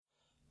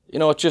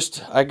It's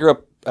just, I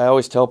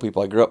always tell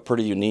people I grew up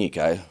pretty unique.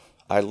 I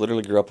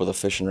literally grew up with a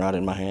fishing rod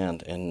in my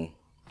hand, and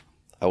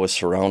I was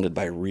surrounded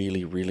by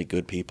really, really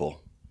good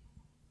people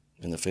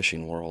in the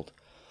fishing world,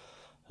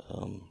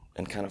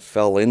 and kind of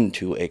fell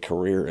into a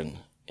career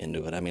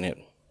into it. I mean, it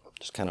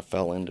just kind of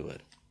fell into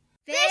it.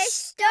 Fish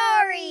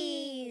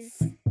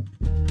Stories!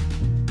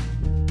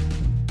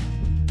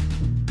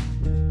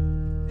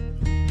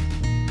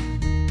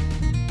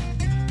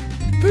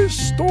 Fish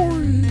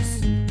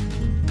Stories!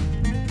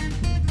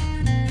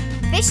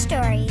 Fish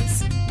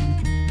Stories.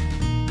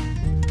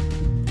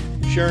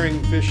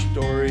 Sharing fish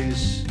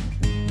stories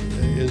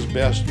is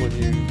best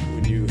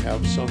when you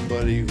have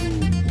somebody who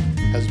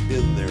has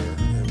been there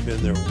and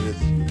been there with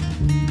you.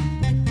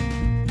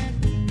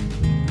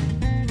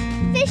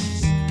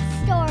 Fish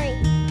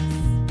Stories.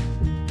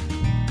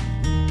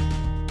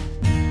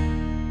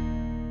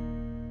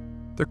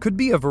 There could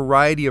be a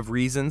variety of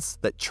reasons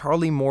that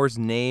Charlie Moore's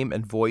name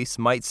and voice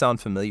might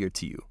sound familiar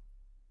to you.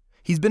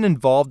 He's been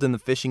involved in the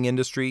fishing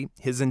industry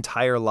his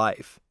entire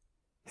life.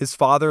 His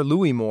father,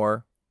 Louis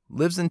Moore,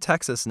 lives in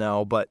Texas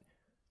now, but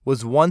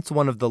was once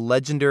one of the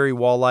legendary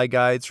walleye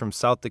guides from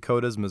South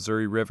Dakota's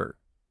Missouri River.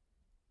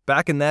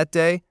 Back in that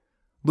day,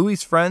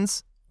 Louis's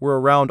friends were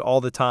around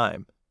all the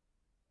time,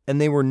 and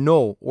they were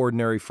no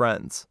ordinary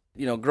friends.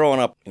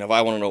 Growing up, if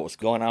I want to know what's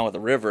going on with the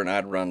river, and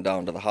I'd run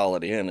down to the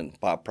Holiday Inn, and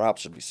Bob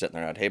Props would be sitting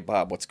there, and I'd, hey,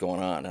 Bob, what's going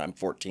on? And I'm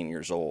 14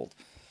 years old.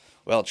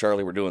 Well,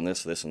 Charlie, we're doing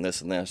this, this, and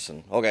this, and this,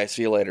 and okay,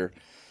 see you later.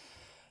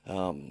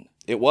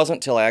 It wasn't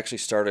until I actually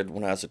started,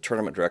 when I was a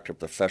tournament director of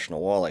the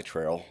Professional Walleye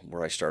Trail,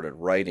 where I started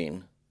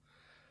writing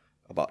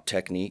about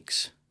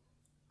techniques,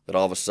 that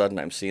all of a sudden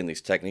I'm seeing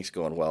these techniques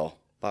going, well,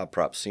 Bob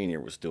Props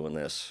Sr. was doing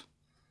this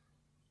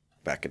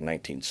back in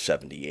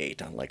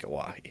 1978 on Lake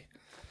Oahe.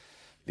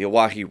 The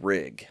Oahe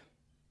rig,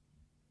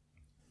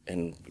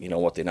 and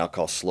what they now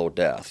call slow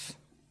death,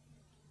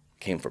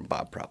 came from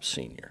Bob Props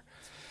Sr.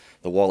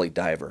 The Wally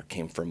Diver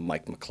came from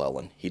Mike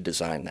McClellan. He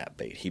designed that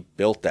bait. He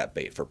built that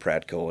bait for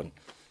Pradco, and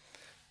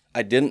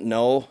I didn't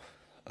know,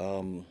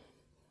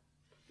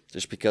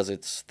 just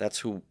because that's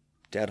who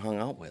Dad hung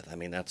out with. I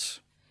mean, that's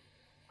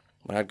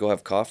when I'd go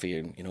have coffee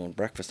and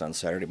breakfast on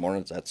Saturday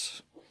mornings.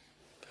 That's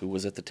who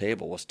was at the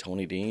table, was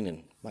Tony Dean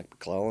and Mike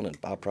McClellan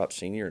and Bob Props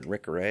Sr. and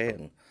Rick Ray,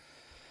 and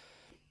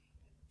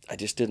I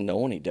just didn't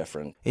know any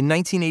different. In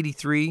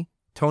 1983,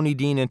 Tony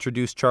Dean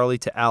introduced Charlie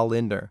to Al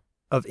Lindner,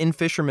 of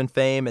in-fisherman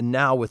fame and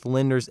now with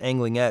Lindner's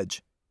Angling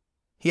Edge.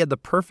 He had the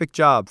perfect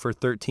job for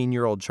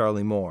 13-year-old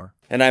Charlie Moore.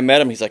 And I met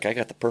him. He's like, I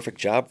got the perfect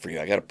job for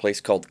you. I got a place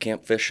called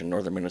Camp Fish in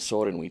northern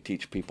Minnesota, and we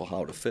teach people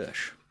how to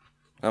fish.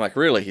 I'm like,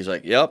 really? He's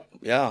like, yep,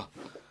 yeah,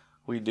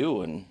 we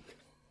do. And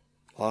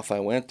off I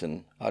went,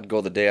 and I'd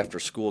go the day after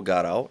school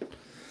got out,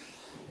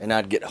 and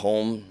I'd get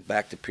home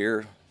back to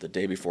pier the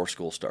day before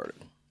school started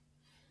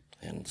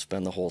and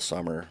spend the whole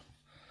summer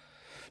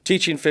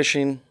teaching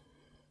fishing,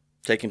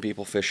 taking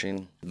people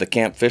fishing. The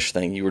Camp Fish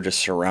thing, you were just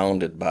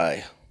surrounded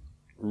by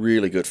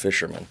really good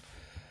fishermen.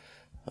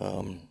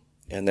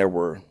 And there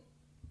were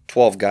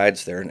 12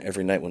 guides there, and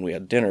every night when we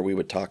had dinner, we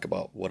would talk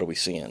about, what are we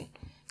seeing?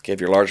 Okay, if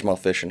you're largemouth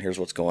fishing, here's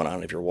what's going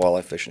on. If you're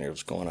walleye fishing, here's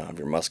what's going on. If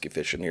you're muskie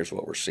fishing, here's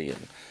what we're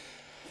seeing.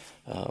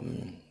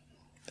 And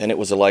it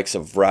was the likes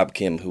of Rob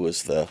Kim, who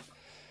was the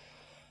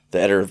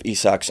editor of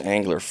Esox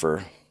Angler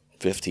for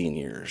 15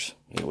 years.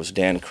 It was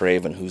Dan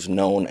Craven, who's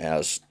known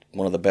as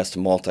one of the best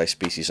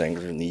multi-species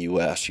anglers in the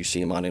U.S. You see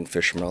him on In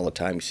Fisherman all the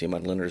time. You see him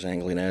on Lindner's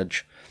Angling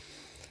Edge.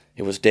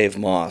 It was Dave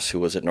Moss, who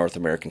was at North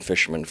American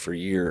Fisherman for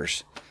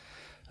years.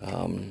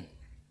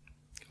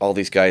 All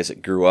these guys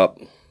that grew up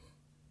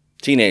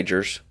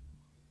teenagers,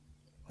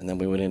 and then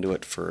we went into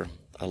it for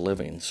a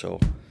living. So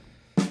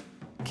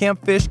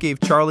Camp Fish gave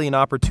Charlie an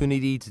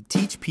opportunity to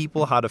teach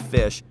people how to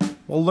fish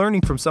while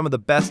learning from some of the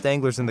best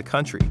anglers in the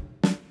country.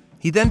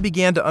 He then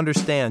began to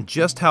understand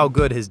just how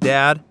good his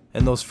dad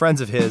and those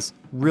friends of his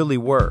really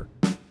were,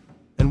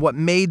 and what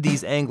made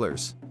these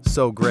anglers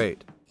so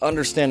great.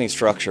 Understanding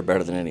structure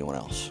better than anyone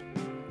else.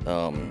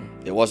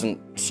 It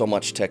wasn't so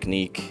much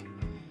technique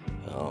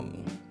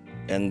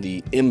and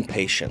the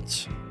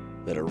impatience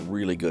that a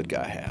really good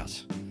guy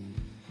has.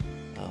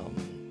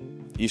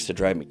 It used to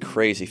drive me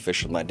crazy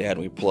fishing with my dad.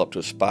 We'd pull up to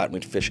a spot and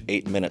we'd fish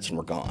 8 minutes and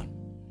we're gone.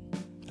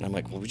 And I'm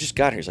like, well, we just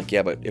got here. He's like,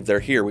 yeah, but if they're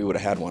here, we would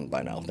have had one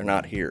by now. If they're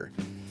not here.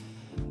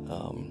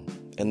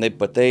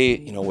 But they,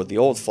 with the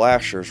old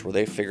flashers, where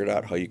they figured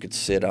out how you could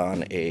sit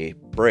on a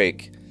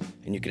break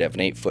and you could have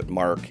an 8-foot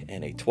mark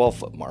and a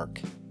 12-foot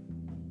mark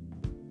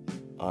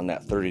on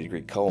that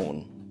 30-degree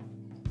cone,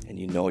 and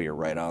you're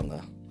right on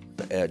the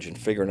edge, and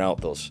figuring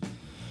out those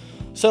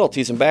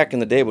subtleties. And back in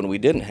the day when we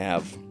didn't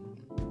have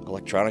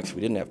electronics,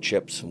 we didn't have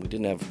chips, and we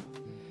didn't have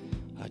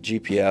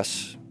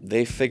GPS,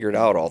 they figured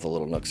out all the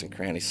little nooks and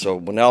crannies. So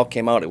when it all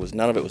came out,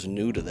 none of it was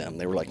new to them.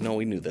 They were like, no,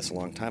 we knew this a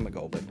long time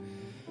ago, but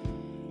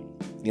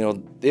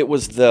it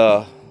was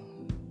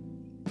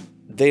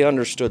they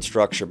understood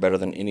structure better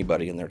than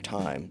anybody in their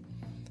time,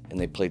 and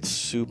they paid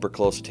super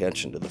close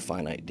attention to the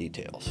finite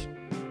details.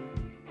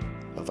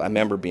 I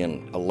remember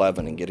being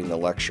 11 and getting the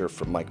lecture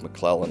from Mike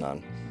McClellan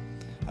on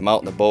I'm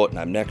out in the boat and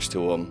I'm next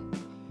to him,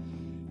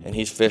 and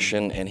he's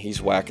fishing and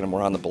he's whacking them.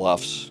 We're on the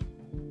bluffs.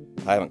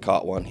 I haven't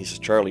caught one. He says,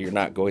 Charlie, you're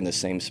not going the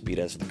same speed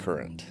as the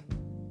current.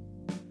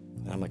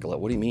 And I'm like,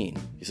 what do you mean?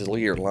 He says, look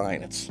at your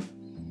line. It's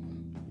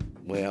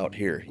way out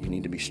here. You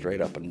need to be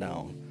straight up and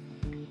down.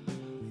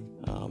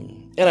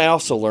 And I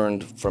also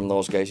learned from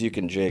those guys, you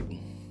can jig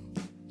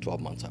 12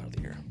 months out of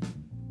the year.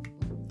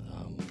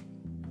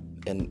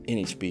 And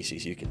any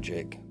species you can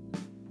jig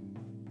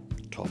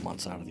 12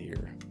 months out of the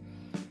year.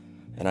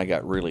 And I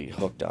got really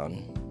hooked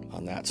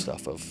on that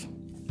stuff of,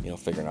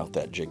 figuring out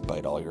that jig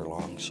bite all year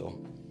long. So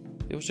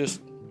it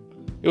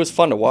was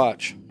fun to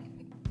watch.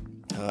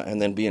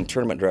 And then being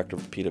tournament director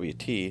of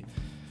PWT,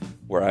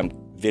 where I'm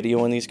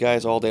videoing these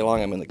guys all day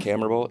long, I'm in the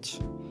camera boats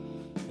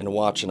and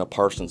watching a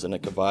Parsons and a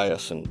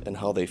Cavias and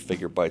how they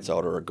figure bites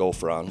out or a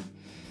Gopheron.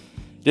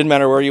 Didn't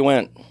matter where you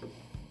went.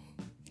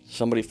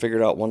 Somebody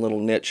figured out one little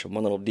niche,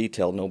 one little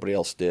detail nobody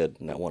else did,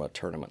 and that won a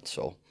tournament.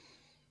 So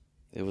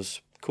it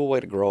was a cool way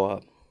to grow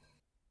up.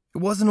 It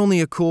wasn't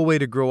only a cool way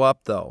to grow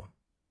up, though.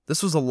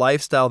 This was a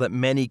lifestyle that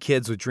many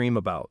kids would dream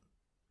about.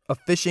 A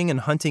fishing and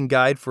hunting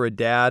guide for a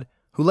dad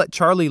who let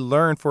Charlie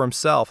learn for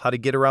himself how to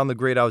get around the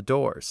great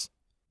outdoors.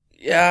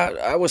 Yeah,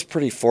 I was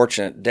pretty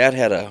fortunate.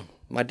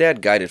 My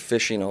dad guided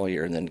fishing all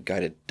year and then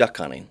guided duck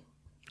hunting.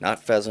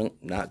 Not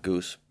pheasant, not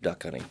goose,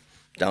 duck hunting,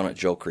 down at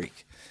Joe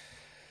Creek.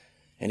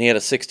 And he had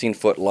a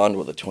 16-foot Lund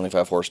with a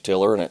 25-horse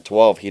tiller, and at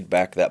 12, he'd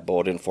back that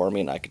boat in for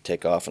me, and I could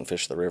take off and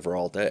fish the river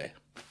all day.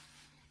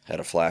 Had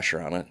a flasher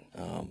on it,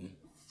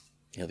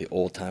 the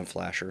old-time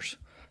flashers,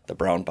 the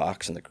brown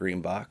box and the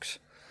green box.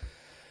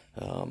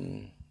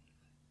 And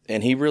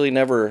he really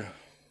never,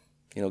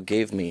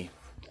 gave me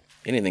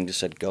anything, just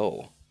said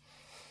go.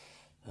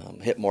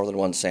 Hit more than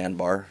one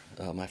sandbar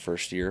my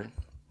first year.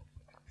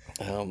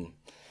 So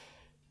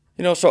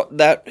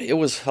that,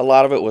 a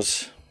lot of it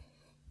was,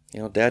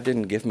 Dad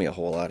didn't give me a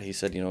whole lot. He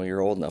said, you're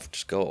old enough,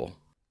 just go.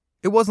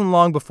 It wasn't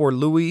long before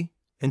Louis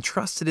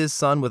entrusted his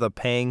son with a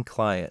paying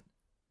client.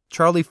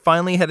 Charlie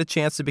finally had a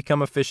chance to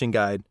become a fishing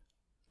guide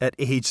at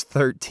age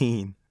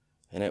 13.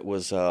 And it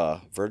was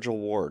Virgil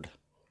Ward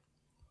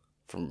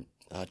from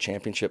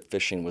Championship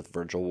Fishing with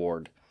Virgil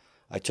Ward.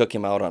 I took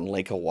him out on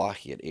Lake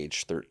Oahe at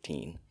age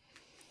 13.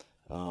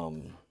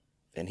 And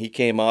he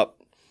came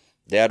up.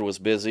 Dad was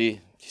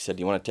busy. He said,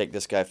 you want to take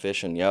this guy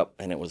fishing? Yep.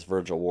 And it was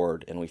Virgil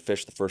Ward. And we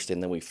fished the first day,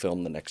 and then we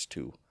filmed the next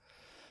two.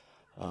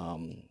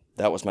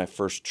 That was my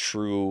first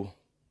true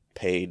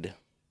paid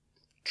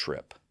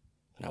trip.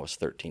 And I was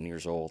 13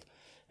 years old.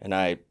 And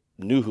I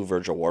knew who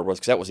Virgil Ward was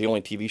because that was the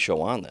only TV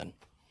show on then.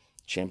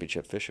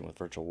 Championship Fishing with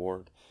Virgil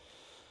Ward.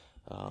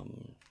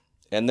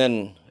 And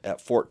then at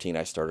 14,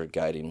 I started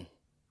guiding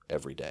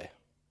every day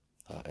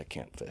at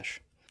Camp Fish,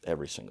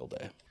 every single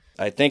day.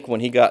 I think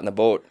when he got in the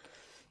boat,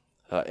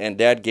 and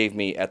Dad gave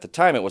me, at the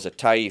time, it was a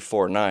Tyee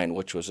 4.9,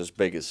 which was as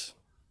big as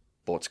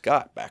boats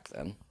got back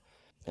then.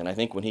 And I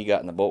think when he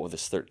got in the boat with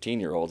his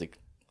 13-year-old, he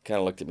kind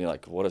of looked at me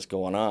like, what is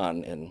going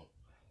on? And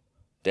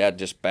Dad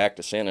just backed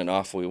us in, and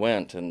off we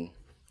went. And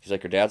he's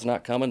like, your dad's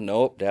not coming?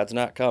 Nope, Dad's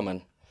not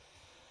coming.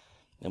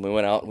 And we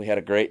went out, and we had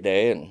a great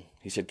day, and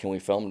he said, can we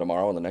film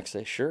tomorrow? And the next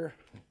day, sure.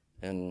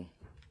 And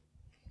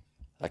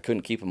I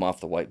couldn't keep him off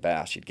the white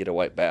bass. You'd get a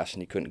white bass,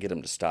 and you couldn't get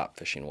him to stop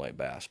fishing white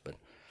bass. But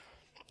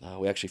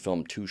we actually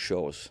filmed 2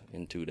 shows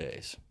in 2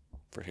 days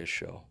for his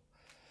show.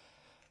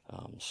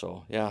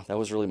 That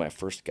was really my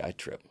first guide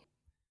trip.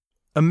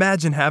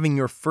 Imagine having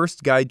your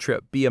first guide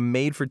trip be a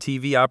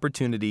made-for-TV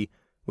opportunity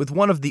with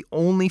one of the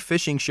only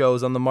fishing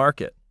shows on the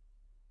market.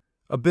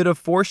 A bit of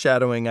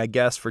foreshadowing, I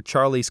guess, for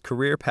Charlie's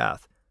career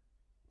path.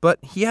 But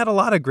he had a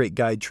lot of great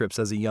guide trips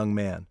as a young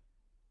man.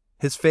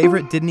 His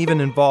favorite didn't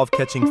even involve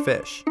catching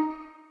fish.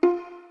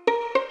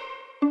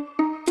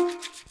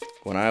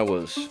 When I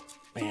was,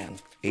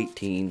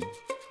 18,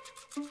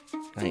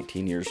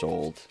 19 years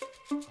old,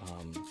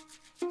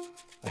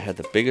 I had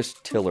the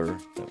biggest tiller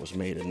that was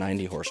made, a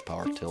 90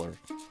 horsepower tiller,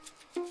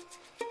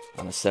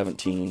 on a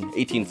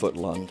 18-foot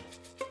Lund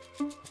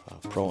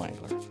pro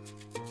angler.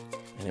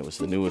 And it was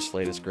the newest,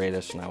 latest,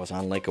 greatest, and I was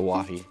on Lake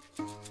Oahe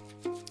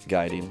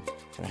guiding,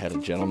 and I had a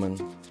gentleman.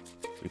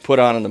 We put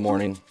on in the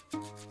morning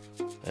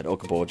at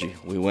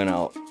Okoboji. We went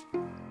out,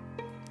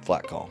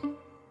 flat calm.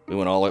 We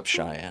went all up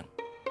Cheyenne,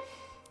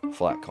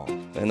 flat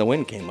calm. And the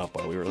wind came up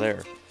while we were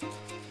there.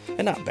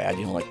 And not bad,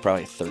 like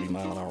probably a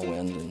 30-mile-an-hour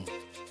wind. And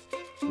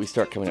we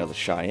start coming out of the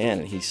Cheyenne,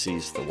 and he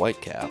sees the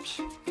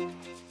whitecaps.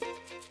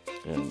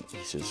 And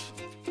he says,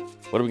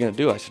 what are we going to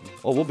do? I said,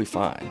 we'll be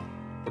fine.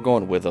 We're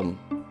going with them.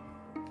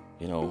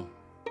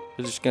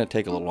 It's just going to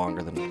take a little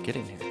longer than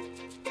getting here.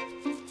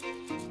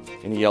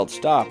 And he yelled,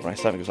 stop. And I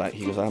stopped.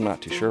 He goes, I'm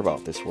not too sure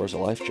about this. Where's a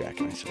life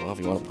jacket? And I said, well, if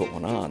you want to put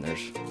one on,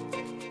 there's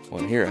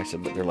one here. I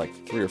said, but they're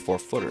like 3 or 4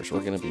 footers.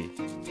 We're going to be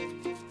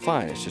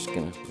fine. It's just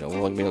going to, we're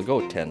only going to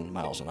go 10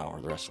 miles an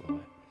hour the rest of the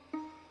way.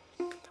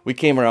 We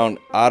came around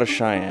out of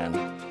Cheyenne,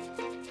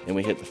 and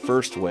we hit the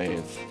first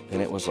wave,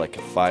 and it was like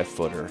a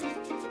 5-footer.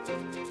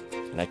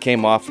 And I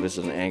came off it as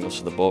an angle,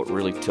 so the boat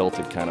really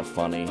tilted kind of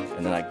funny.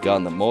 And then I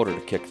gunned the motor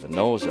to kick the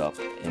nose up,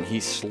 and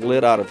he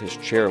slid out of his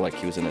chair like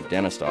he was in a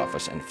dentist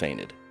office and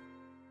fainted.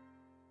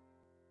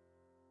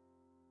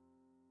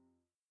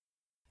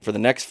 For the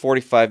next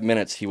 45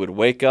 minutes, he would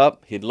wake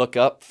up, he'd look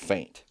up,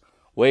 faint.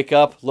 Wake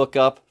up, look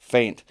up,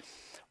 faint.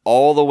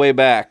 All the way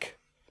back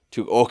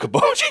to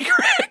Okoboji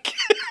Creek.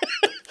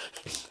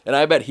 And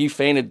I bet he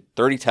fainted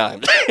 30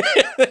 times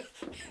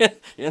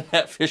in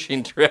that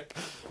fishing trip.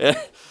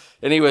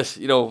 And he was,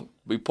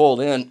 we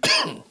pulled in,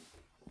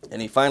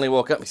 and he finally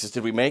woke up. He says,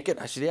 "Did we make it?"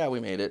 I said, "Yeah, we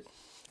made it."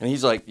 And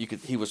he's like,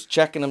 he was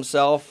checking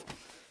himself.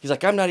 He's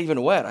like, "I'm not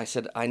even wet." I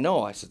said, "I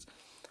know." I said,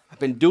 "I've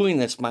been doing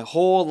this my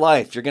whole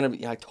life.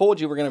 I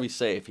told you we're going to be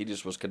safe." He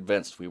just was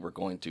convinced we were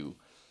going to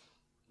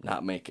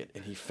not make it.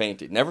 And he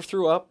fainted. Never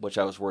threw up, which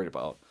I was worried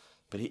about.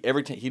 But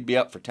he'd be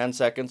up for 10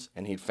 seconds,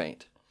 and he'd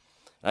faint.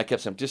 And I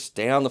kept saying, "Just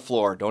stay on the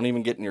floor. Don't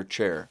even get in your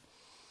chair."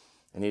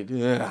 And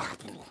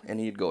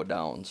he'd go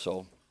down.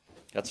 So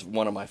that's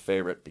one of my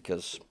favorite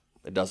because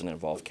it doesn't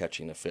involve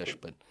catching a fish,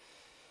 but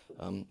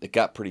it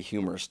got pretty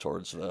humorous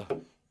towards the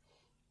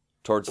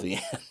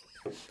end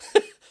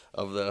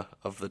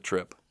of the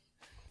trip.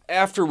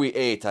 After we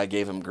ate, I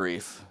gave him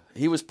grief.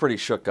 He was pretty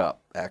shook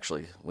up,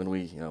 actually. When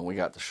we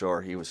got to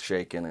shore, he was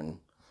shaking and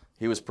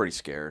he was pretty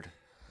scared.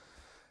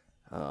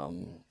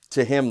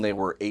 To him, they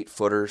were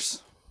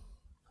 8-footers.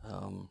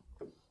 The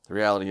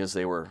reality is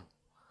they were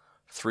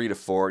 3 to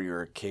 4,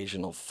 your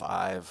occasional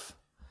 5.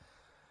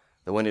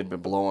 The wind had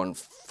been blowing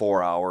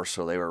 4 hours,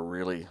 so they were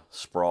really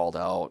sprawled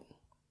out.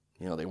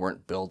 They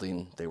weren't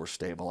building, they were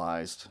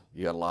stabilized.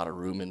 You had a lot of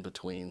room in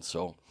between,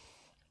 so.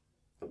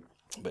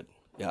 But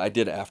yeah, I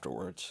did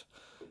afterwards.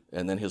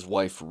 And then his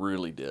wife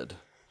really did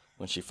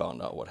when she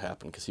found out what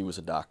happened, because he was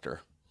a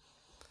doctor.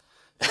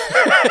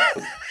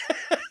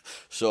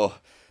 So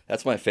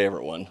that's my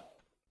favorite one.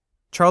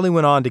 Charlie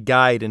went on to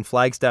guide in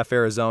Flagstaff,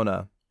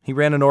 Arizona. He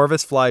ran an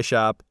Orvis fly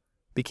shop,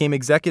 became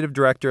executive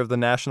director of the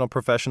National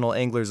Professional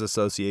Anglers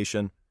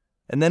Association,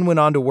 and then went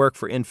on to work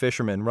for In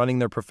Fisherman running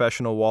their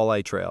professional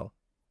walleye trail,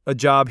 a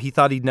job he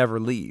thought he'd never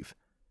leave.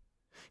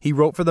 He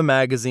wrote for the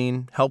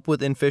magazine, helped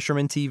with In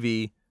Fisherman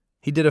TV.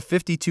 He did a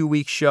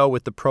 52-week show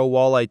with the Pro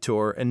Walleye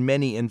Tour and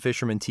many In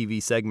Fisherman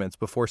TV segments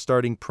before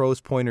starting Pros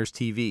Pointers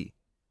TV.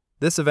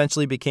 This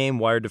eventually became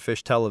Wired to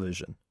Fish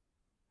Television.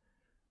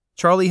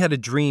 Charlie had a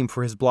dream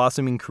for his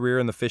blossoming career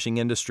in the fishing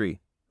industry,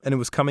 and it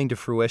was coming to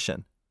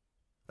fruition.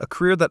 A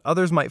career that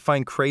others might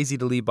find crazy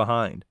to leave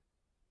behind.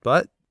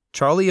 But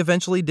Charlie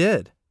eventually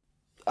did.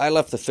 I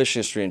left the fishing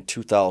industry in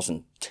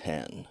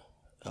 2010,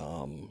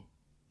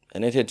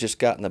 and it had just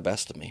gotten the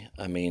best of me.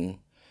 I mean,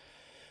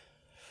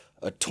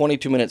 a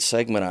 22-minute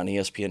segment on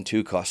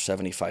ESPN2 cost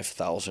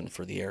 $75,000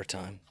 for the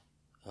airtime,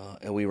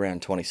 and we ran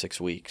 26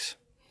 weeks.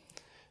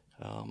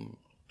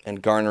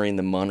 And garnering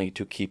the money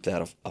to keep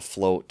that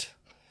afloat,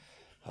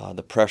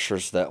 the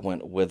pressures that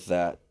went with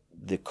that,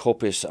 the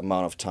copious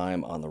amount of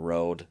time on the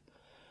road,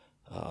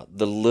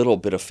 the little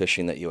bit of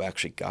fishing that you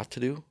actually got to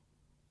do,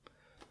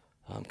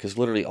 because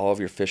literally all of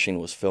your fishing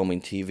was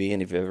filming TV,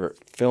 and if you ever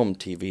filmed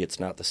TV, it's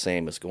not the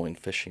same as going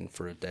fishing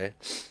for a day.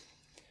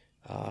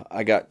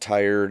 I got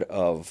tired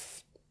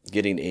of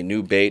getting a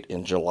new bait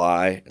in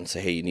July and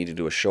say, "Hey, you need to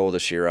do a show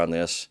this year on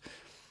this,"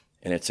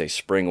 and it's a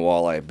spring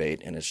walleye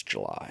bait, and it's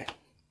July.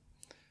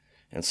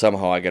 And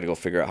somehow I got to go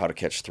figure out how to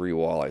catch 3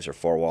 walleyes or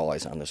 4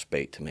 walleyes on this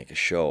bait to make a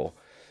show.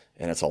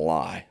 And it's a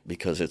lie,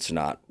 because it's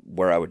not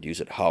where I would use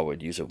it, how I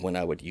would use it, when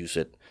I would use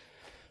it.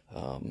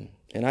 And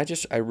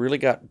I really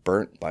got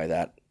burnt by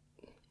that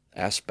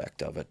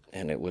aspect of it.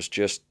 And it was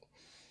just,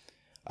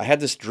 I had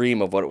this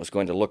dream of what it was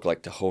going to look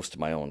like to host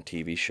my own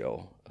TV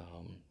show.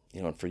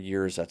 And for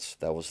years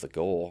that was the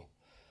goal.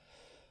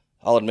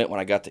 I'll admit,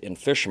 when I got to In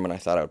Fisherman, I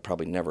thought I would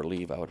probably never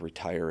leave. I would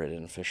retire at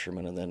In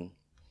Fisherman, and then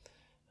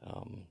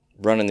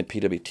running the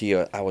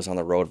PWT, I was on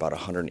the road about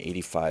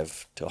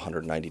 185 to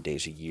 190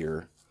 days a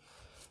year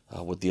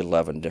with the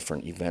 11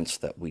 different events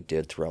that we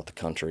did throughout the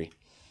country.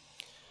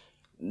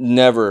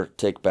 Never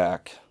take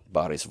back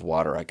bodies of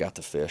water I got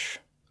to fish,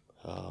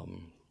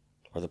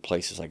 or the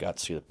places I got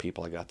to see, the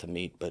people I got to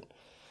meet. But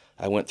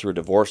I went through a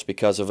divorce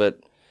because of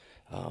it.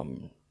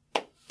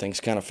 Things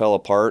kind of fell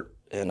apart,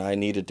 and I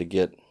needed to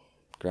get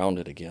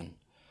grounded again.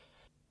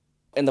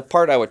 And the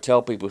part I would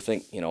tell people who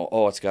think,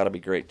 it's got to be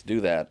great to do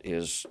that,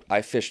 is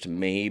I fished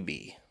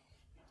maybe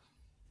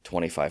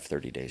 25,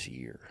 30 days a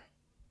year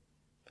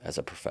as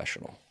a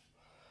professional.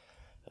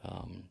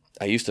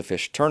 I used to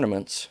fish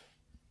tournaments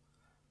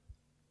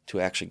to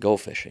actually go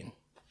fishing.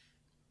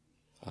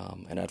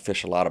 And I'd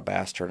fish a lot of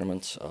bass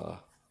tournaments,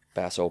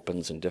 bass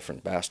opens and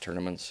different bass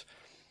tournaments,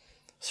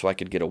 so I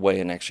could get away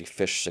and actually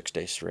fish 6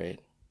 days straight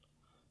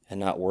and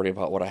not worry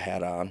about what I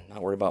had on,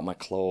 not worry about my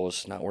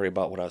clothes, not worry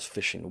about what I was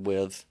fishing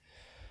with.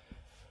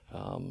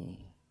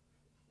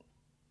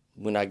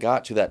 When I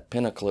got to that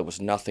pinnacle, it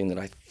was nothing that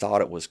I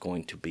thought it was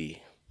going to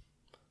be.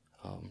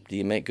 Do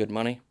you make good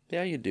money?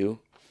 Yeah, you do.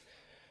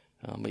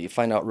 But you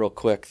find out real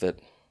quick that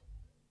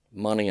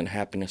money and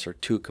happiness are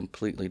two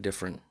completely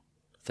different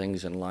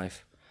things in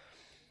life.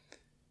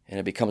 And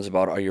it becomes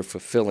about, are you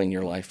fulfilling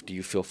your life? Do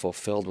you feel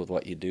fulfilled with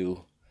what you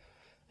do?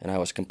 And I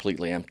was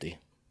completely empty.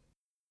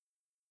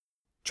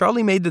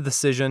 Charlie made the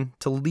decision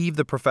to leave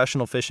the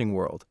professional fishing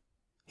world.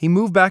 He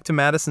moved back to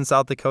Madison,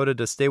 South Dakota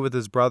to stay with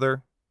his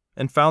brother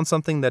and found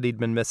something that he'd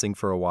been missing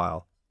for a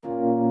while.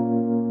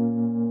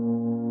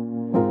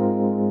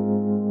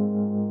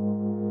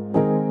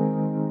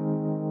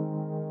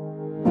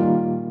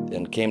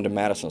 And came to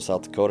Madison,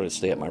 South Dakota to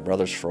stay at my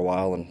brother's for a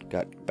while and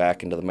got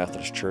back into the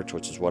Methodist church,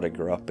 which is what I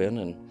grew up in.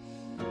 And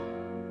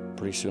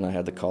pretty soon I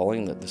had the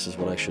calling that this is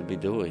what I should be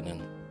doing.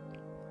 And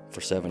for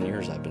 7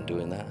 years I've been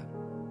doing that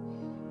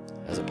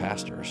as a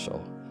pastor.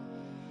 So,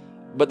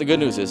 but the good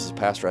news is, as a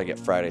pastor, I get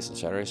Fridays and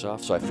Saturdays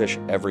off. So I fish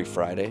every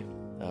Friday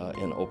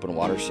in open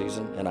water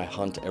season, and I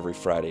hunt every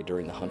Friday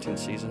during the hunting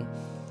season.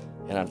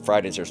 And on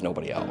Fridays there's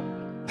nobody out.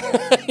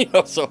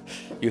 So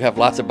you have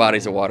lots of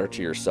bodies of water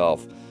to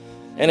yourself.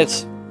 And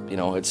it's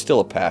still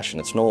a passion.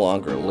 It's no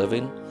longer a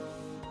living.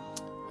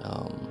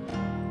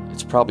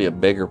 It's probably a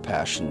bigger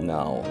passion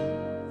now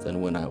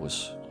than when I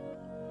was,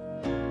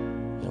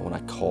 when I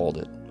called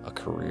it a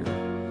career.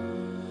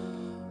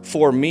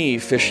 For me,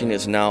 fishing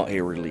is now a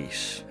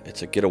release.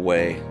 It's a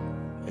getaway.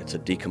 It's a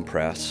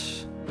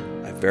decompress.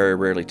 I very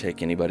rarely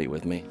take anybody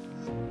with me.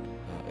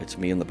 It's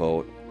me in the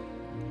boat.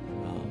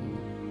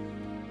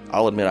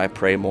 I'll admit I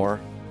pray more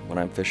when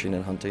I'm fishing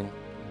and hunting.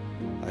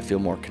 I feel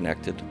more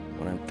connected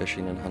when I'm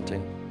fishing and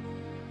hunting.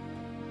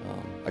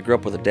 I grew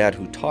up with a dad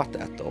who taught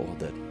that, though,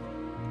 that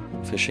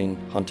fishing,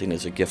 hunting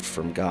is a gift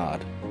from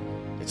God.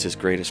 It's His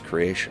greatest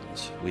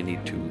creations. We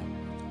need to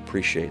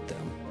appreciate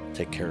them,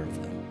 take care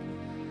of them.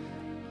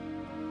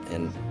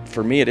 And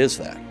for me, it is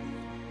that.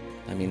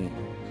 I mean,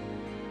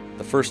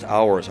 the first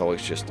hour is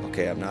always just,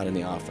 okay, I'm not in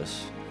the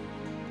office.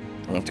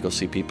 I don't have to go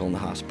see people in the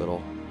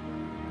hospital.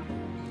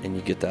 And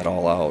you get that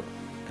all out,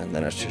 and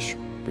then it's just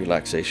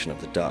relaxation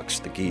of the ducks,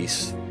 the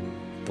geese,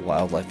 the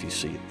wildlife you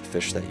see, the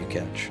fish that you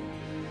catch.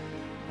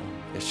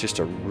 It's just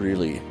a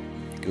really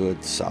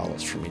good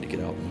solace for me to get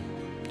out and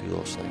do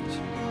those things.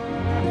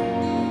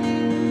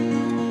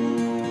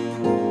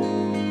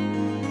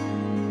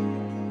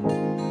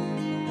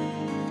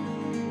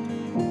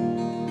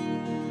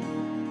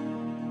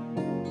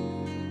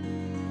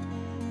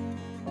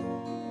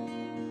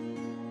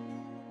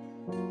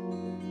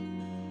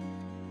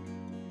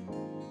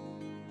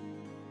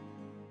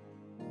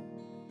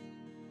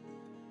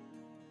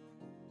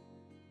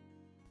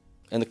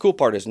 And the cool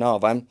part is now,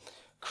 if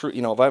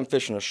I'm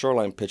fishing a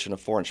shoreline pitch in a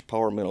 4-inch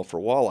power minnow for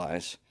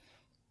walleyes,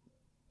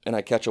 and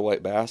I catch a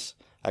white bass,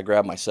 I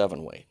grab my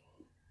 7 weight,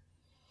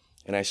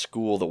 and I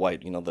school the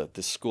white,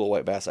 this school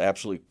white bass. I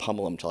absolutely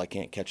pummel them until I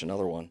can't catch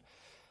another one.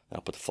 And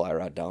I'll put the fly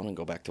rod down and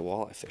go back to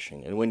walleye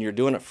fishing. And when you're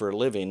doing it for a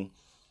living,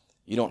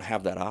 you don't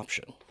have that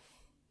option.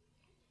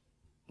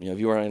 If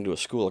you run into a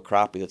school of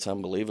crappie that's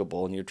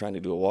unbelievable and you're trying to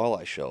do a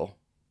walleye show,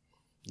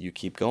 you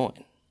keep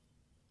going.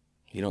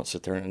 You don't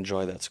sit there and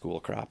enjoy that school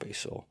of crappie.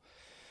 So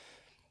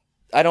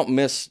I don't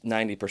miss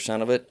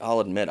 90% of it. I'll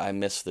admit I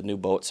miss the new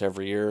boats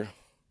every year,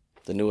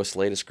 the newest,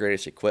 latest,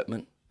 greatest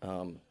equipment.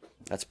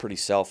 That's pretty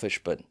selfish,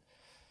 but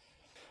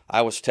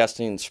I was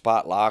testing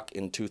Spot Lock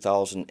in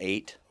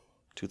 2008,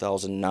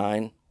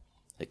 2009.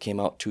 It came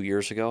out 2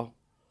 years ago.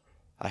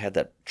 I had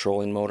that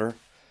trolling motor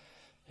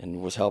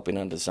and was helping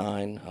on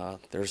design.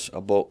 There's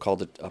a boat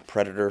called a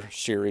Predator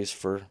series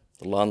for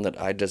the Lund that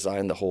I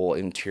designed the whole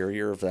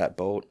interior of that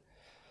boat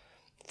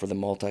for the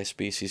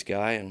multi-species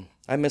guy, and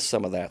I miss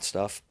some of that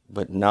stuff.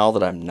 But now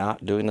that I'm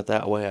not doing it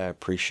that way, I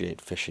appreciate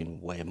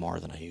fishing way more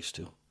than I used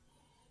to.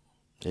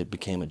 It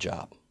became a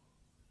job,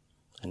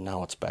 and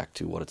now it's back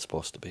to what it's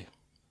supposed to be.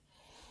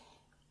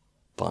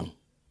 Fun.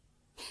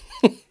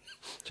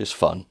 Just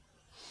fun.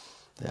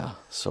 Yeah,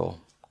 so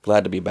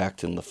glad to be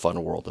back in the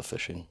fun world of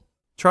fishing.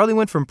 Charlie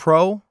went from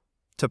pro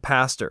to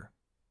pastor.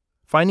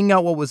 Finding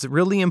out what was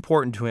really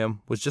important to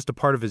him was just a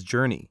part of his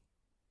journey.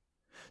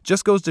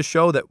 Just goes to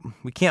show that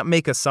we can't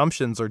make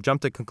assumptions or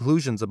jump to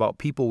conclusions about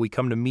people we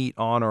come to meet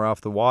on or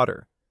off the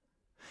water.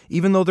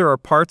 Even though there are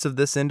parts of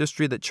this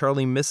industry that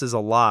Charlie misses a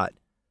lot,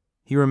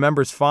 he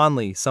remembers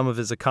fondly some of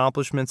his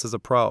accomplishments as a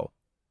pro.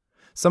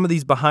 Some of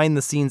these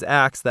behind-the-scenes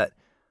acts that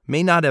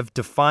may not have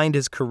defined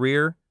his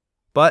career,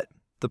 but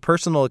the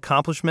personal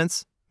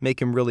accomplishments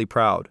make him really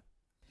proud.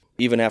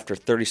 Even after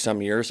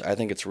 30-some years, I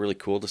think it's really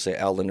cool to say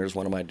Al Linder's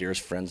one of my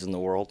dearest friends in the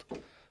world.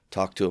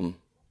 Talk to him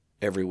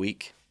every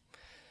week.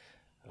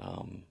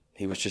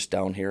 He was just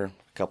down here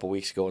a couple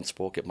weeks ago and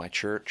spoke at my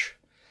church.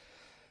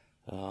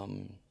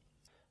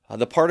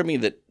 The part of me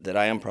that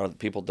I am proud of that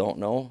people don't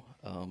know,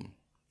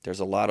 there's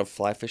a lot of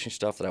fly fishing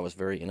stuff that I was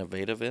very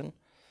innovative in.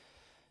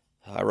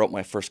 I wrote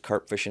my first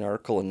carp fishing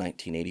article in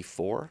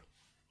 1984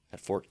 at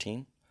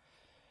 14.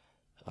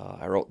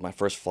 I wrote my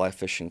first fly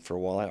fishing for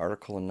walleye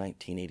article in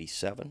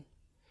 1987.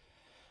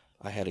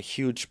 I had a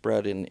huge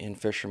spread in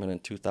Fisherman in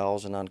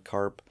 2000 on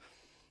carp.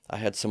 I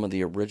had some of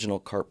the original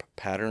carp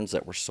patterns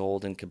that were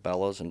sold in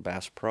Cabela's and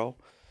Bass Pro.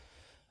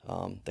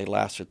 They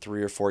lasted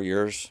 3 or 4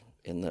 years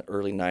in the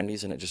early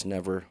 90s, and it just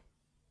never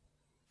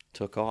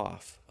took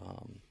off.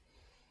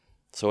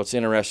 So it's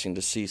interesting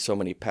to see so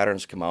many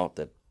patterns come out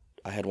that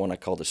I had one I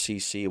called a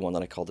CC, one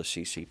that I called a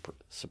CC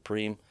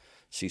Supreme.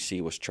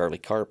 CC was Charlie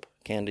Carp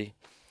candy.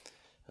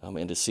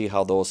 And to see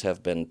how those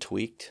have been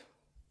tweaked.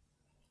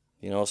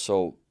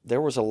 So there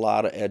was a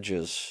lot of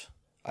edges.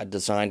 I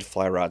designed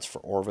fly rods for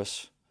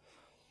Orvis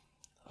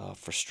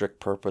for strict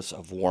purpose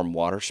of warm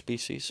water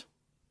species,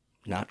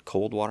 not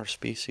cold water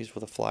species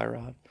with a fly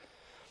rod.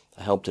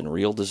 I helped in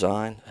reel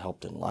design, I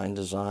helped in line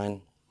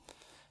design.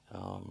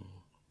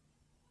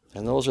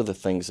 And those are the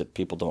things that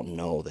people don't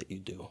know that you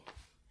do.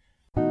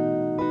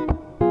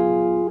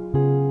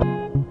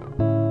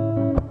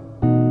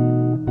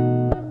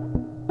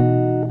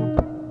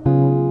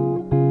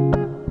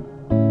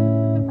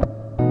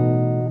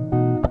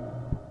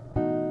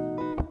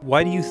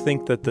 Why do you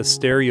think that the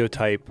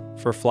stereotype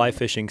for fly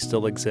fishing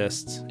still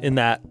exists, in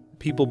that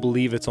people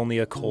believe it's only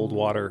a cold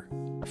water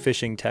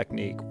fishing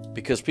technique?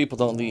 Because people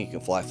don't think you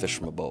can fly fish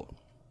from a boat.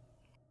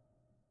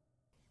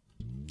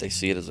 They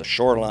see it as a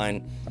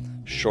shoreline,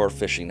 shore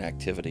fishing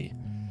activity,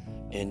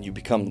 and you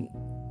become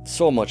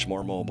so much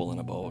more mobile in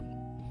a boat.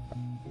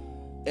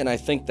 And I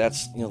think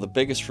that's, the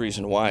biggest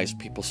reason why is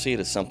people see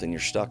it as something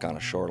you're stuck on a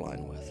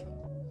shoreline with.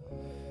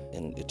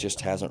 And it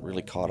just hasn't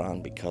really caught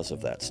on because of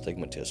that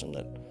stigmatism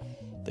that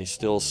they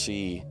still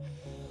see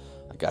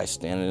a guy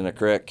standing in a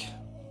creek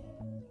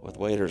with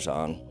waders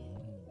on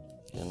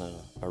and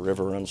a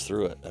river runs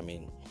through it. I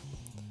mean,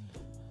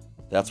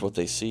 that's what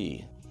they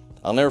see.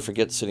 I'll never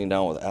forget sitting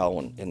down with Al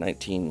in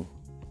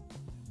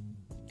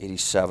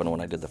 1987 when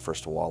I did the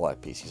first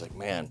walleye piece. He's like,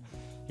 man,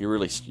 you're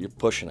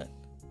pushing it.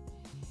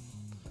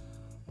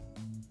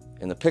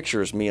 And the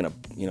picture is me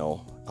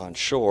on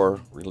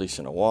shore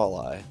releasing a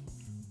walleye.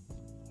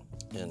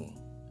 And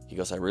he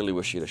goes, I really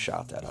wish you'd have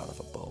shot that out of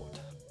a boat.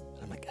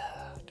 And I'm like,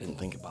 didn't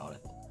think about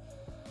it.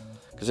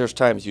 Because there's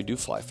times you do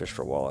fly fish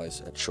for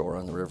walleyes at shore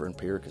on the river and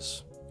pier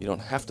because you don't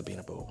have to be in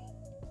a boat.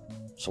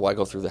 So why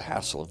go through the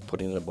hassle of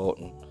putting in a boat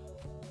and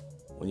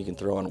when you can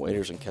throw on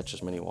waders and catch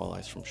as many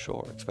walleyes from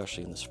shore,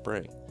 especially in the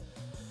spring?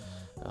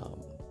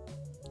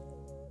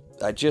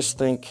 I just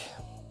think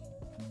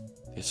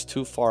it's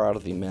too far out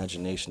of the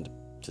imagination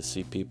to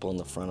see people in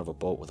the front of a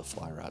boat with a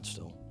fly rod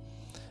still.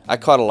 I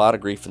caught a lot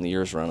of grief in the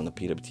years running the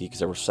PWT because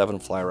there were 7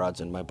 fly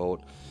rods in my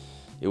boat.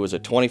 It was a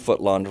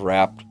 20-foot Lund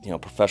wrapped,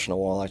 professional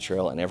walleye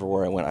trail, and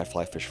everywhere I went, I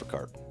fly fish for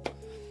carp.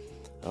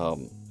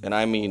 And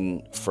I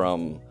mean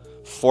from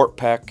Fort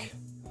Peck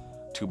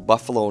to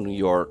Buffalo, New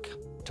York,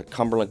 to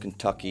Cumberland,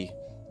 Kentucky,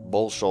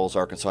 Bull Shoals,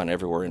 Arkansas, and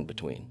everywhere in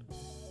between.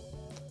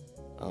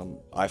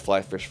 I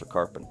fly fish for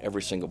carp in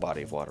every single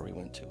body of water we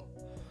went to.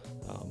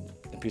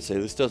 And people say,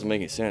 this doesn't make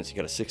any sense. You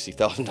got a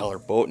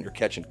 $60,000 boat and you're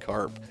catching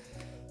carp.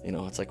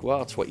 It's like,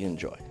 well, it's what you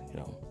enjoy,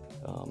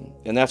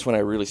 And that's when I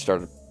really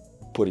started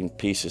putting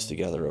pieces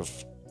together of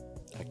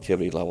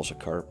activity levels of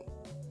carp,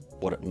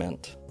 what it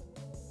meant,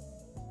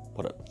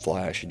 what a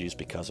fly I should use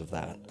because of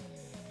that.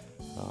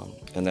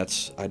 And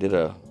I did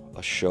a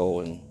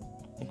show in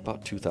I think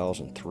about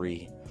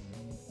 2003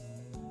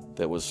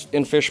 that was,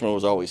 in Fisherman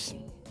was always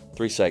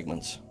 3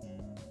 segments,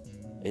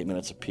 8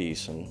 minutes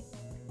apiece, and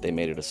they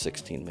made it a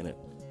 16-minute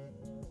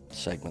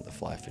segment, the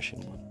fly fishing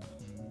one.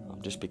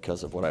 Just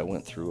because of what I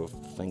went through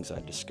of things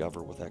I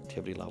discovered with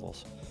activity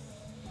levels,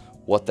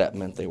 what that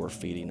meant they were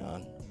feeding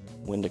on,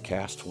 when to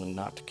cast, when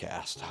not to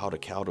cast, how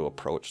to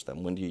approach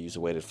them, when do you use a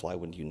weighted fly,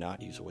 when do you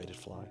not use a weighted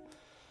fly,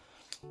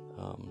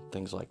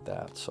 things like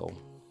that. So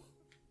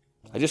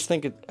I just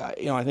think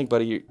I think,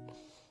 buddy,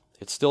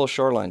 it's still a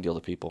shoreline deal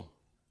to people.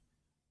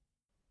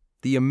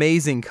 The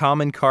amazing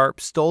common carp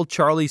stole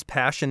Charlie's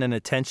passion and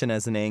attention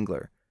as an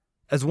angler.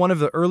 As one of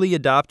the early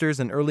adopters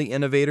and early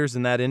innovators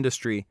in that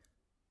industry,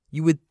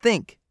 you would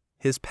think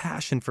his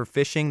passion for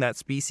fishing that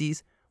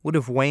species would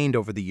have waned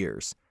over the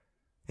years.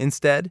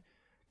 Instead,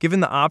 given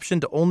the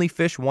option to only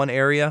fish one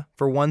area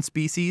for one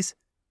species,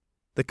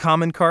 the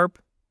common carp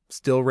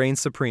still reigns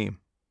supreme.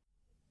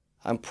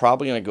 I'm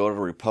probably going to go to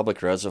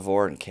Republic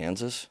Reservoir in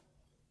Kansas,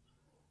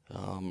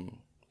 and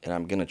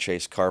I'm going to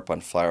chase carp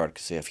on fly rod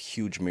because they have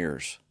huge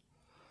mirrors.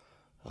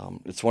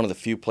 It's one of the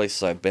few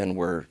places I've been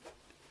where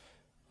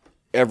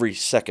every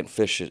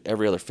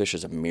other fish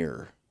is a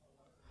mirror.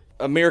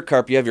 A mirror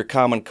carp, you have your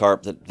common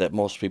carp that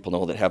most people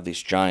know that have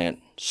these giant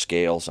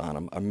scales on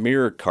them. A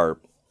mirror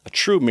carp, a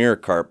true mirror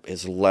carp,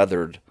 is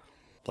leathered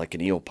like an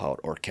eel pout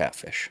or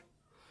catfish.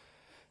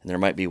 And there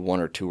might be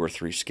 1 or 2 or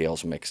 3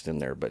 scales mixed in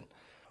there, but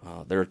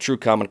they're a true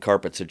common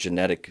carp. It's a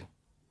genetic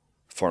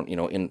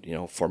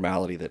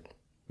formality that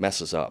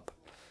messes up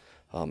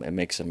and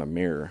makes them a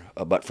mirror.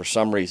 But for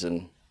some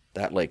reason,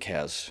 that lake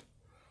has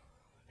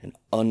an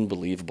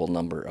unbelievable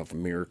number of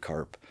mirror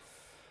carp.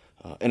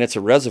 And it's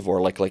a reservoir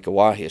like Lake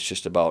Oahe. It's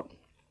just about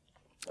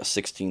a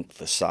 16th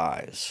the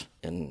size.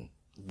 And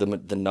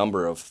the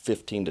number of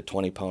 15 to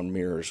 20 pound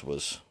mirrors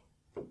was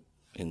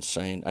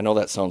insane. I know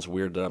that sounds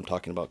weird that I'm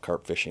talking about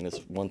carp fishing. It's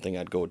one thing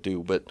I'd go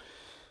do, but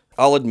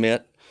I'll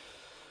admit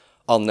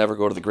I'll never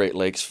go to the Great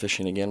Lakes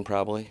fishing again,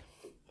 probably.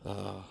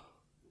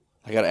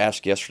 I got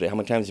asked yesterday, how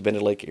many times have you been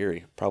to Lake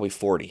Erie? Probably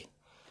 40.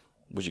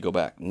 Would you go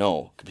back?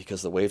 No,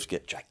 because the waves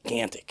get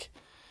gigantic.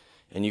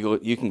 And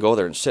you can go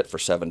there and sit for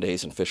 7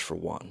 days and fish for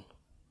one,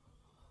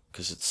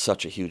 because it's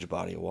such a huge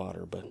body of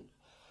water. But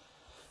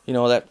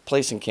that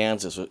place in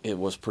Kansas, it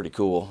was pretty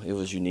cool. It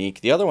was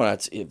unique. The other one,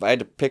 if I had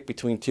to pick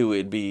between two,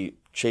 it'd be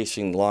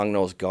chasing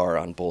long-nosed gar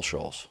on bull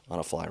shoals on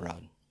a fly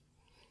rod.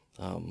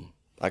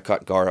 I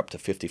caught gar up to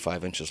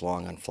 55 inches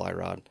long on fly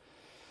rod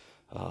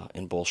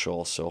in bull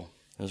shoals, so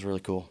it was really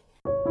cool.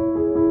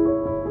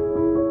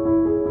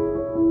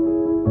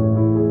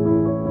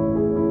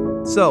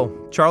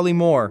 So, Charlie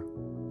Moore,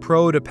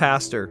 pro to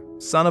pastor,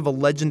 son of a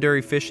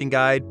legendary fishing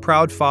guide,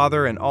 proud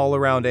father, and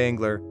all-around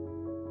angler.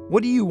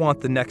 What do you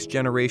want the next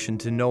generation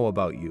to know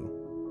about you?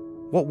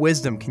 What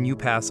wisdom can you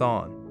pass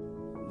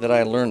on? That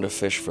I learned to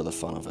fish for the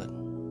fun of it.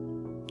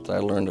 That I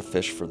learned to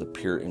fish for the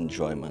pure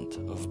enjoyment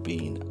of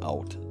being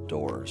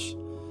outdoors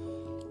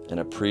and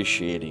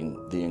appreciating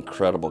the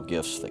incredible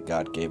gifts that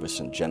God gave us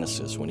in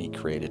Genesis when He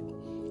created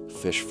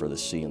fish for the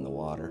sea and the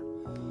water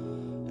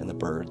and the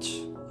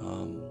birds.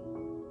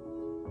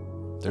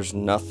 There's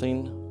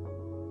nothing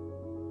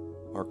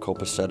more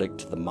copacetic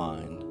to the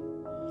mind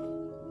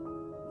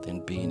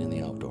than being in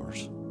the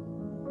outdoors,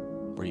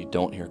 where you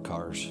don't hear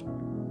cars,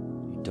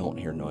 you don't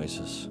hear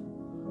noises,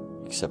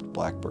 except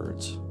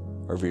blackbirds,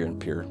 or if you're in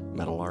pure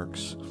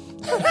meadowlarks.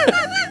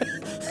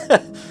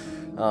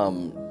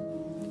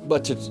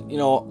 But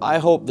I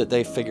hope that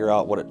they figure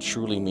out what it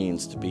truly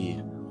means to be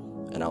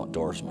an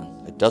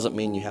outdoorsman. It doesn't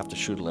mean you have to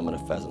shoot a limit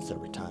of pheasants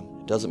every time.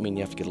 It doesn't mean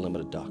you have to get a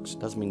limit of ducks. It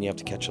doesn't mean you have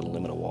to catch a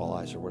limit of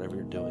walleyes or whatever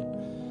you're doing.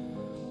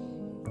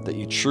 That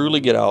you truly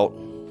get out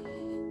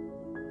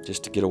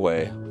just to get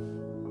away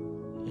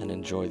and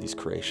enjoy these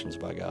creations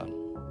by God.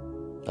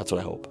 That's what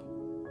I hope.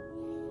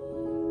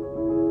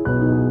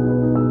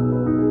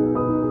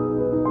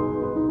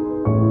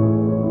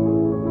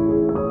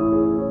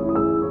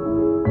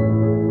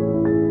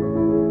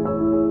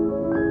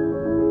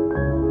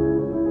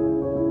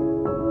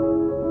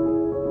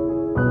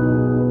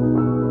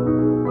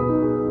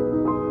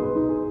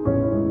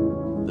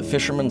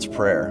 Fisherman's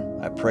prayer.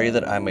 I pray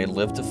that I may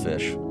live to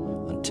fish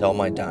until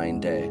my dying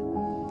day.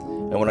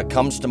 And when it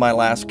comes to my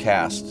last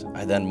cast,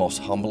 I then most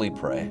humbly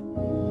pray,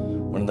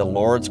 when the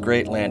Lord's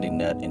great landing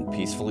net in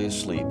peacefully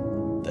asleep,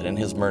 that in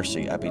His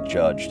mercy I be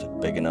judged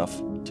big enough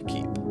to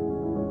keep.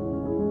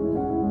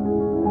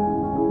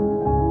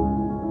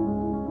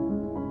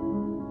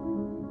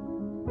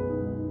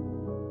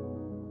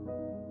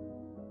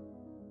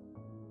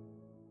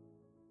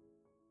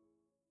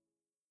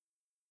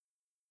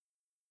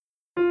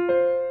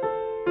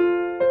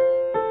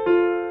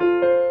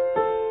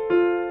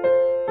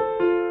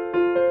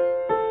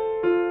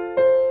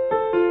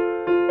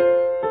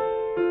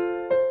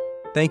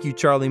 Thank you,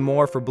 Charlie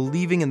Moore, for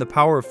believing in the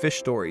power of fish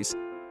stories.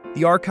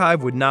 The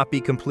archive would not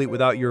be complete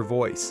without your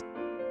voice.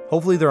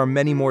 Hopefully there are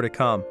many more to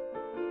come.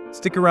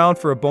 Stick around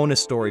for a bonus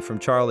story from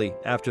Charlie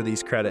after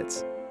these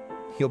credits.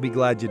 You'll be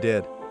glad you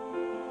did.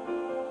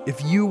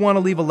 If you want to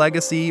leave a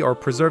legacy or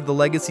preserve the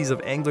legacies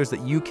of anglers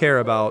that you care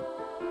about,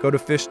 go to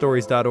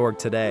fishstories.org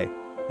today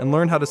and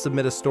learn how to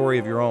submit a story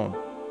of your own.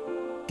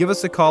 Give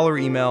us a call or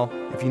email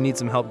if you need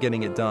some help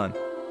getting it done.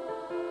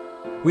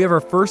 We have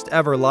our first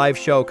ever live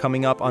show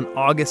coming up on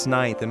August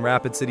 9th in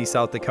Rapid City,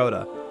 South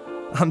Dakota.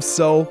 I'm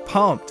so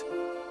pumped.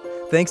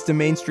 Thanks to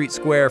Main Street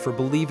Square for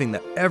believing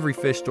that every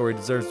fish story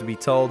deserves to be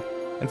told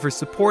and for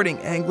supporting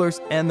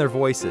anglers and their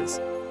voices.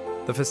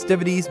 The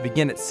festivities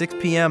begin at 6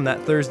 p.m. that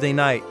Thursday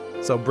night,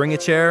 so bring a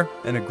chair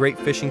and a great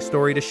fishing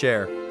story to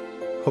share.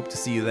 Hope to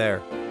see you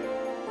there.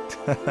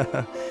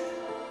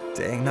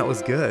 Dang, that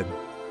was good.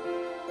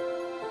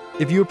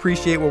 If you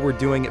appreciate what we're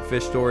doing at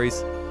Fish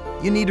Stories,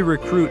 you need to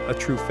recruit a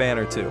true fan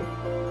or two.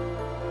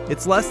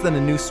 It's less than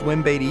a new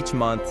swim bait each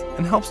month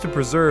and helps to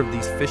preserve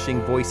these fishing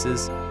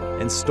voices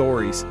and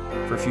stories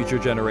for future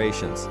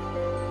generations.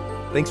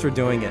 Thanks for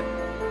doing it.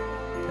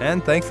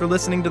 And thanks for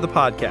listening to the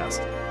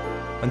podcast.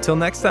 Until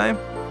next time,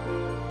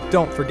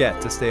 don't forget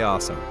to stay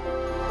awesome.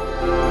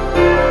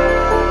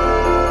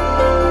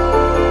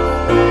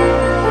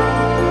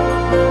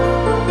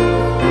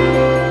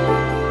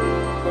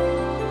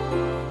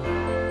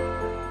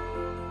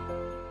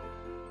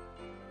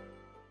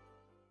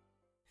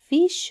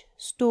 Fish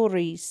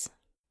Stories.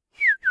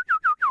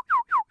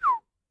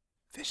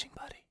 Fishing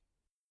buddy.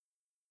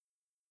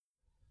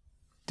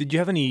 Did you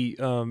have any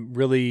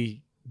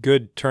really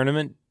good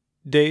tournament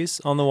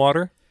days on the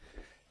water?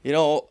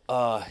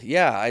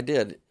 Yeah, I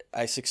did.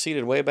 I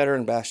succeeded way better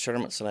in bass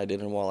tournaments than I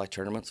did in walleye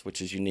tournaments,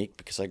 which is unique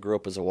because I grew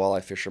up as a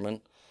walleye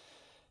fisherman,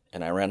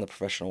 and I ran the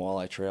professional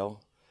walleye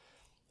trail.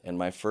 And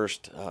my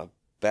first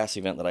bass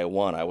event that I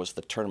won, I was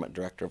the tournament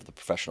director of the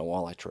professional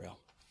walleye trail.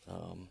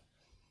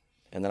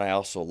 And then I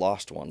also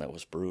lost one that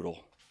was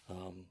brutal.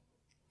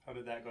 How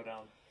did that go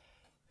down?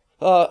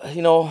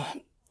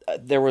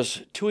 There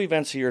was 2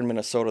 events here in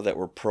Minnesota that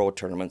were pro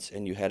tournaments,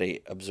 and you had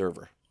a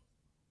observer.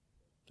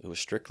 It was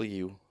strictly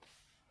you.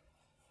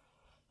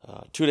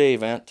 2-day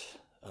event.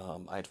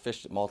 I had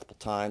fished it multiple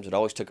times. It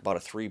always took about a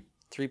 3.2,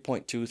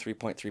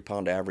 3.3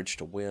 pound average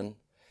to win.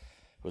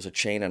 It was a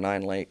chain of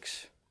 9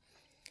 lakes.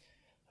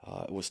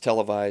 It was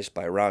televised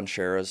by Ron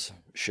Shera's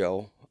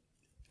show.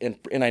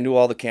 and I knew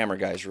all the camera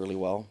guys really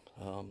well.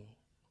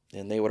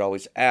 And they would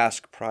always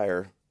ask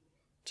prior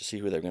to see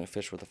who they were going to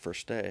fish with the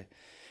first day.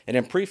 And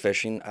in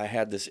pre-fishing, I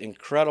had this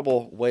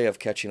incredible way of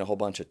catching a whole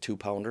bunch of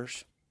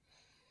 2-pounders.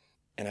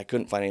 And I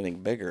couldn't find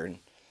anything bigger. And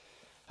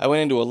I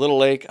went into a little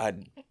lake.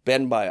 I'd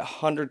been by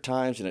 100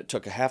 times, and it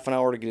took a half an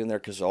hour to get in there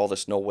because of all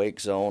this no-wake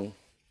zone.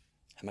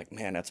 I'm like,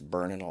 man, that's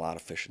burning a lot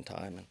of fishing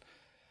time. And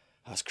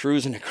I was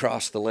cruising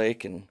across the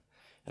lake, and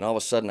all of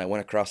a sudden I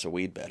went across a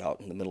weed bed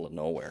out in the middle of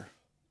nowhere.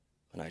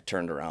 And I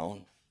turned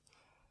around.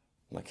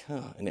 I'm like,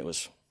 huh. And it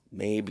was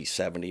maybe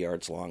 70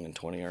 yards long and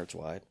 20 yards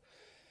wide.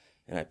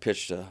 And I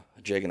pitched a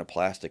jig and a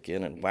plastic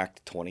in and whacked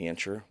a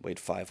 20-incher, weighed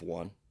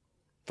 5'1",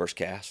 first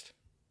cast.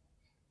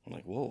 I'm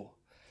like, whoa.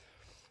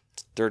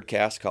 Third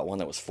cast, caught one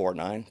that was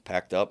 4'9",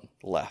 packed up,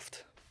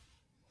 left.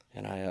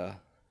 And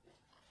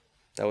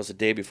that was the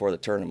day before the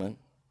tournament.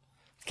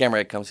 The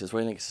camera guy comes and says, what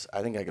do you think?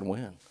 I think I can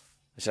win.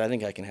 I said, I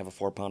think I can have a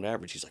 4-pound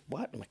average. He's like,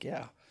 what? I'm like,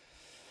 yeah.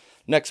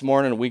 Next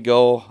morning we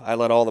go. I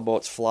let all the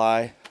boats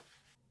fly.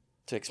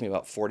 Takes me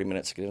about 40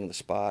 minutes to get into the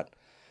spot.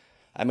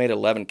 I made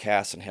 11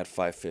 casts and had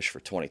 5 fish for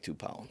 22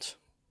 pounds.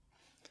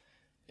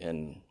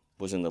 And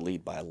was in the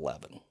lead by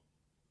 11.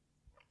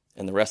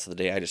 And the rest of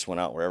the day I just went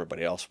out where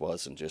everybody else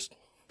was and just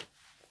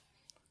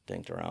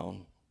dinked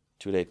around.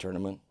 2-day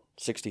tournament,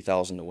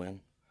 $60,000 to win.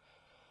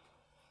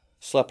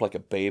 Slept like a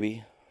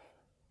baby.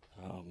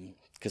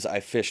 Because I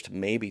fished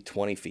maybe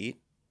 20 feet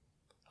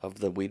of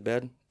the weed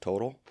bed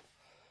total.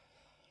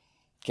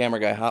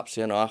 Camera guy hops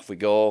in, off we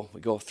go. We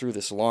go through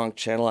this long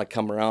channel. I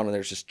come around, and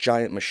there's this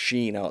giant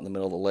machine out in the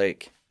middle of the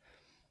lake.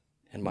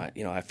 And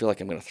I feel like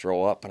I'm going to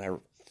throw up, and I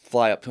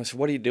fly up to him and say,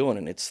 what are you doing?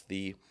 And it's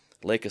the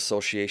Lake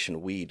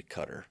Association weed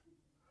cutter.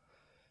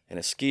 And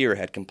a skier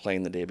had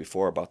complained the day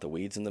before about the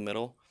weeds in the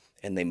middle,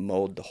 and they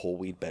mowed the whole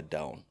weed bed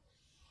down.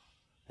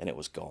 And it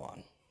was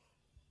gone.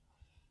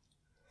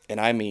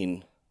 And I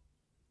mean,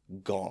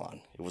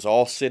 gone. It was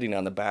all sitting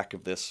on the back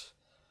of this.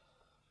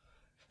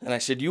 And I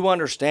said, you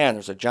understand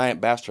there's a giant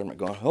bass tournament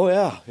going. Oh,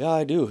 yeah,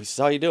 I do. He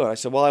said, how you doing? I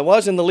said, well, I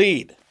was in the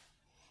lead.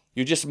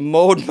 You just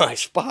mowed my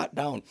spot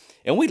down.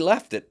 And we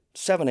left at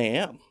 7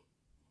 a.m.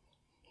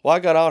 Well, I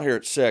got out here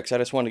at 6. I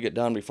just wanted to get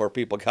done before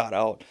people got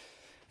out.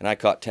 And I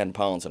caught 10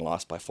 pounds and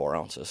lost by 4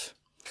 ounces.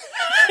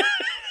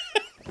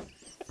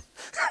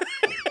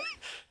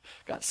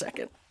 Got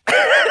second.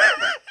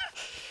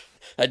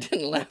 I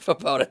didn't laugh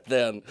about it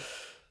then.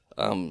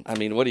 I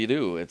mean, what do you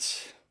do?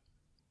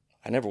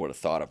 I never would have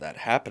thought of that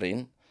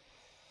happening.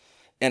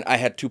 And I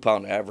had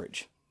 2-pound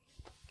average.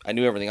 I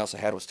knew everything else I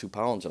had was 2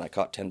 pounds, and I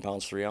caught 10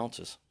 pounds, 3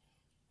 ounces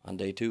on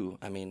day 2.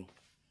 I mean,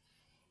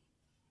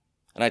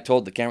 and I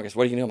told the camera guys,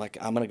 what do you know? I'm like,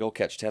 I'm going to go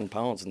catch 10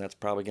 pounds, and that's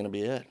probably going to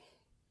be it.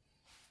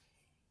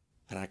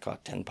 And I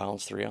caught 10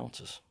 pounds, 3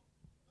 ounces.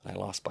 And I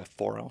lost by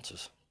 4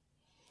 ounces.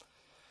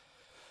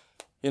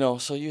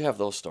 So you have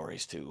those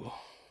stories too.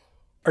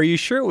 Are you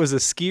sure it was a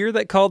skier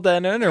that called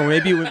that in, or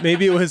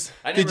maybe it was?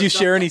 Did you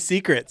share any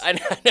secrets?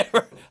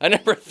 I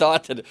never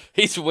thought that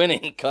he's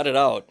winning. Cut it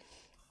out.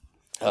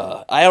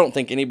 I don't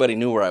think anybody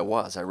knew where I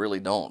was. I really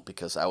don't,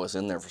 because I was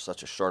in there for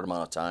such a short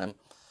amount of time.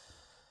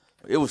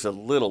 It was a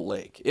little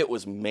lake. It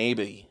was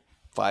maybe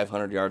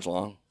 500 yards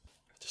long.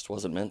 It just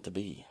wasn't meant to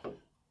be.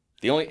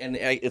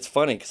 It's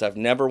funny because I've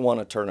never won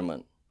a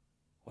tournament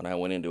when I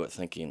went into it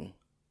thinking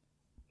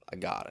I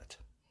got it.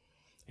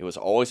 It was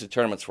always the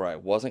tournaments where I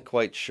wasn't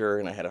quite sure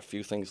and I had a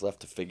few things left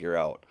to figure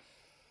out.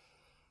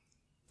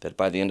 That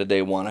by the end of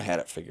day 1, I had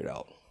it figured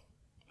out.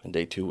 And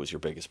day 2 was your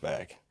biggest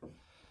bag.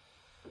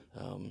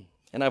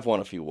 And I've won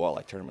a few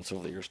walleye tournaments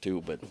over the years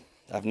too, but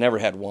I've never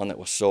had one that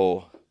was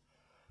so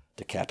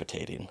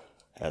decapitating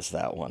as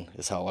that one,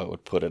 is how I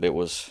would put it. It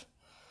was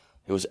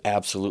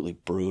absolutely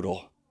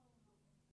brutal.